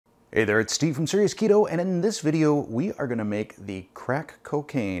Hey there, it's Steve from Serious Keto, and in this video, we are going to make the crack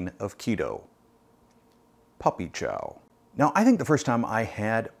cocaine of keto, puppy chow. Now, I think the first time I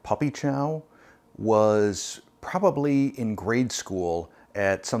had puppy chow was probably in grade school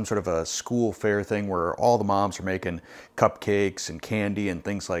at some sort of a school fair thing where all the moms are making cupcakes and candy and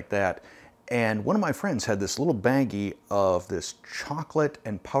things like that. And one of my friends had this little baggie of this chocolate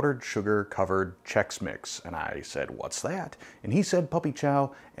and powdered sugar covered Chex Mix. And I said, "What's that?" And he said puppy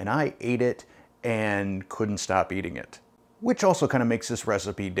chow, and I ate it and couldn't stop eating it. Which also kind of makes this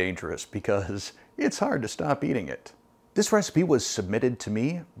recipe dangerous because it's hard to stop eating it. This recipe was submitted to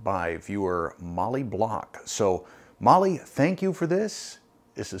me by viewer Molly Block. So Molly, thank you for this.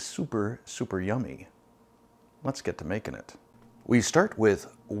 This is super, super yummy. Let's get to making it. We start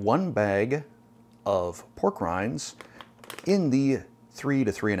with 1 bag of pork rinds in the 3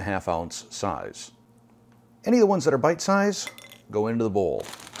 to 3.5 ounce size. Any of the ones that are bite size go into the bowl.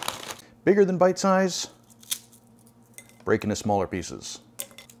 Bigger than bite size, break into smaller pieces.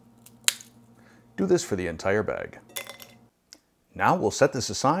 Do this for the entire bag. Now we'll set this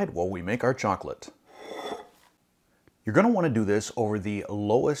aside while we make our chocolate. You're going to want to do this over the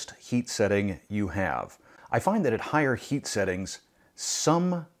lowest heat setting you have. I find that at higher heat settings,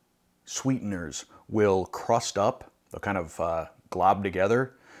 some sweeteners will crust up, they'll kind of glob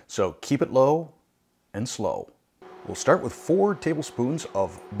together. So keep it low and slow. We'll start with 4 tablespoons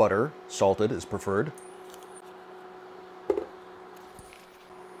of butter, salted is preferred.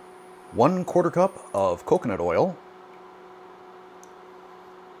 1/4 cup of coconut oil.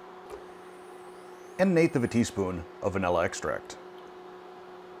 And 1/8 of a teaspoon of vanilla extract.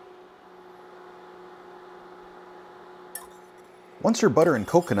 Once your butter and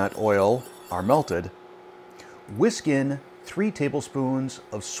coconut oil are melted, whisk in 3 tablespoons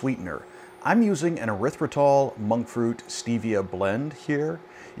of sweetener. I'm using an erythritol monk fruit stevia blend here.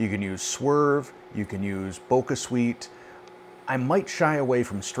 You can use Swerve, you can use Boca Sweet. I might shy away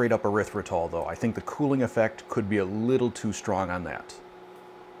from straight up erythritol though. I think the cooling effect could be a little too strong on that.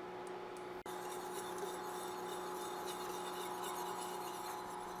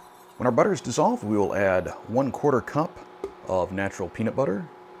 When our butter is dissolved, we will add 1/4 cup of natural peanut butter.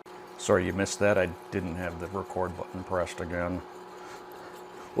 Sorry you missed that, I didn't have the record button pressed again.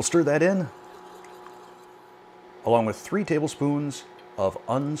 We'll stir that in, along with 3 tablespoons of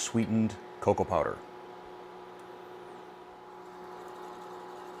unsweetened cocoa powder.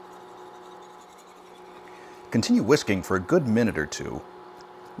 Continue whisking for a good minute or two.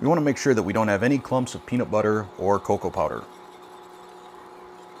 We want to make sure that we don't have any clumps of peanut butter or cocoa powder.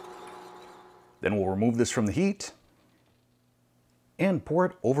 Then we'll remove this from the heat and pour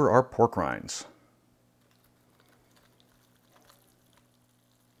it over our pork rinds.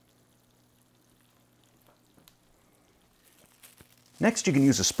 Next, you can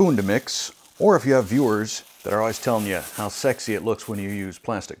use a spoon to mix, or if you have viewers that are always telling you how sexy it looks when you use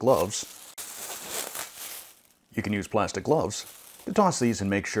plastic gloves, you can use plastic gloves to toss these and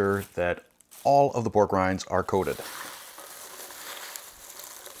make sure that all of the pork rinds are coated.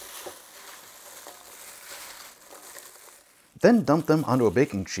 Then dump them onto a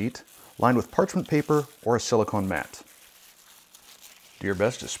baking sheet lined with parchment paper or a silicone mat. Do your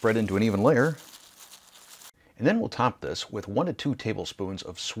best to spread into an even layer. And then we'll top this with 1 to 2 tablespoons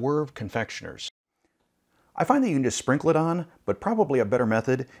of Swerve confectioners. I find that you can just sprinkle it on, but probably a better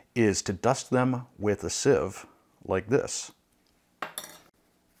method is to dust them with a sieve like this.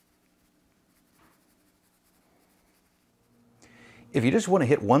 If you just want to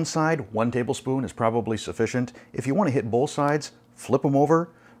hit one side, 1 tablespoon is probably sufficient. If you want to hit both sides, flip them over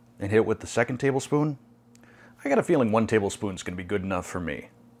and hit it with the 2nd tablespoon. I got a feeling 1 tablespoon is going to be good enough for me.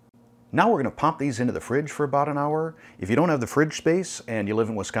 Now we're going to pop these into the fridge for about an hour. If you don't have the fridge space and you live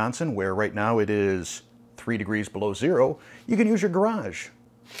in Wisconsin, where right now it is 3 degrees below 0, you can use your garage.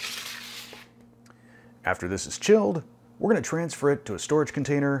 After this is chilled, we're going to transfer it to a storage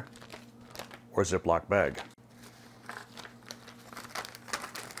container or Ziploc bag.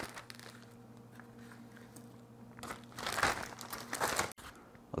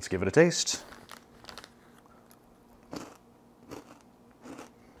 Let's give it a taste.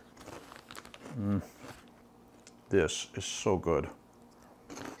 This is so good.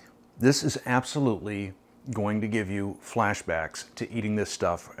 This is absolutely going to give you flashbacks to eating this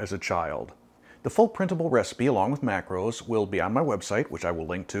stuff as a child. The full printable recipe along with macros will be on my website, which I will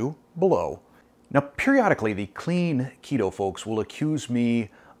link to below. Now, periodically, the clean keto folks will accuse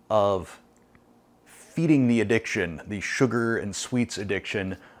me of feeding the addiction, the sugar and sweets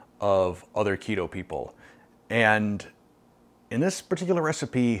addiction of other keto people. And in this particular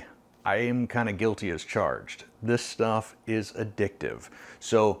recipe, I am kind of guilty as charged. This stuff is addictive.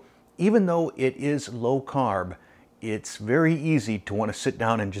 So even though it is low carb, it's very easy to want to sit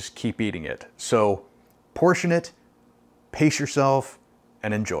down and just keep eating it. So portion it, pace yourself,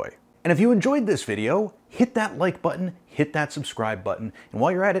 and enjoy. And if you enjoyed this video, hit that like button, hit that subscribe button, and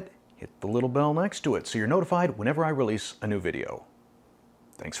while you're at it, hit the little bell next to it so you're notified whenever I release a new video.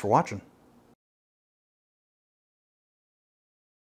 Thanks for watching.